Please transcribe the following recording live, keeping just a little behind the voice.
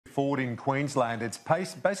Forde in Queensland. It's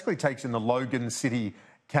basically takes in the Logan City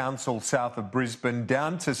Council south of Brisbane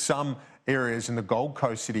down to some areas in the Gold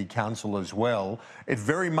Coast City Council as well. It's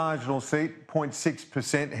very marginal seat,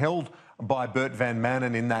 0.6%, held by Bert Van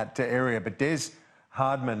Manen in that area. But Des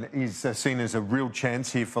Hardman is seen as a real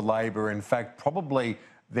chance here for Labor. In fact, probably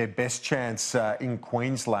their best chance in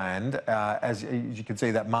Queensland. As you can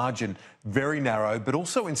see, that margin very narrow. But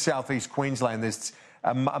also in southeast Queensland, there's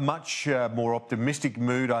a much more optimistic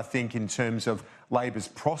mood, I think, in terms of Labor's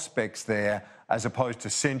prospects there, as opposed to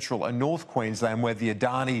central and north Queensland, where the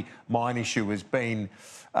Adani mine issue has been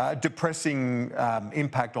a depressing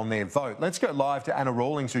impact on their vote. Let's go live to Anna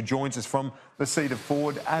Rawlings, who joins us from the seat of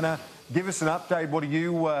Forde. Anna, give us an update. What are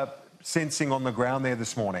you sensing on the ground there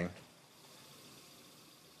this morning?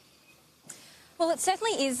 Well, it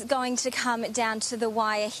certainly is going to come down to the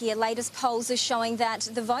wire here. Latest polls are showing that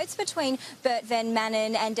the votes between Bert Van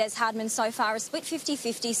Manen and Des Hardman so far are split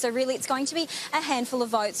 50-50. So really it's going to be a handful of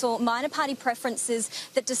votes or minor party preferences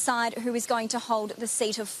that decide who is going to hold the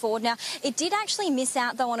seat of Forde. Now, it did actually miss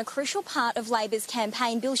out, though, on a crucial part of Labor's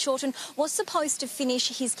campaign. Bill Shorten was supposed to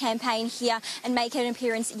finish his campaign here and make an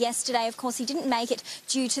appearance yesterday. Of course, he didn't make it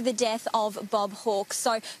due to the death of Bob Hawke.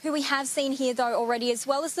 So who we have seen here, though, already, as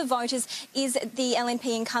well as the voters, is the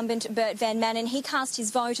LNP incumbent Bert Van Manen. He cast his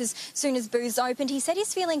vote as soon as booths opened. He said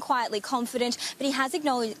he's feeling quietly confident, but he has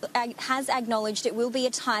acknowledged it will be a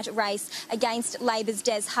tight race against Labor's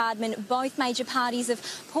Des Hardman. Both major parties have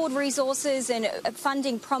poured resources and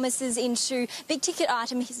funding promises into big-ticket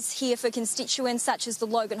items here for constituents such as the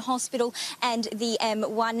Logan Hospital and the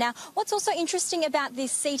M1. Now, what's also interesting about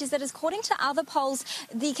this seat is that, according to other polls,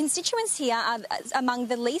 the constituents here are among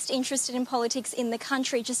the least interested in politics in the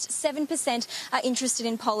country. Just 7% are interested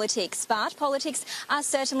in politics, but politics are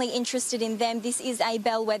certainly interested in them. This is a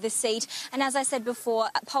bellwether seat, and as I said before,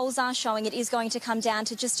 polls are showing it is going to come down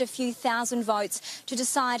to just a few thousand votes to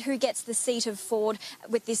decide who gets the seat of Forde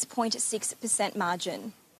with this 0.6% margin.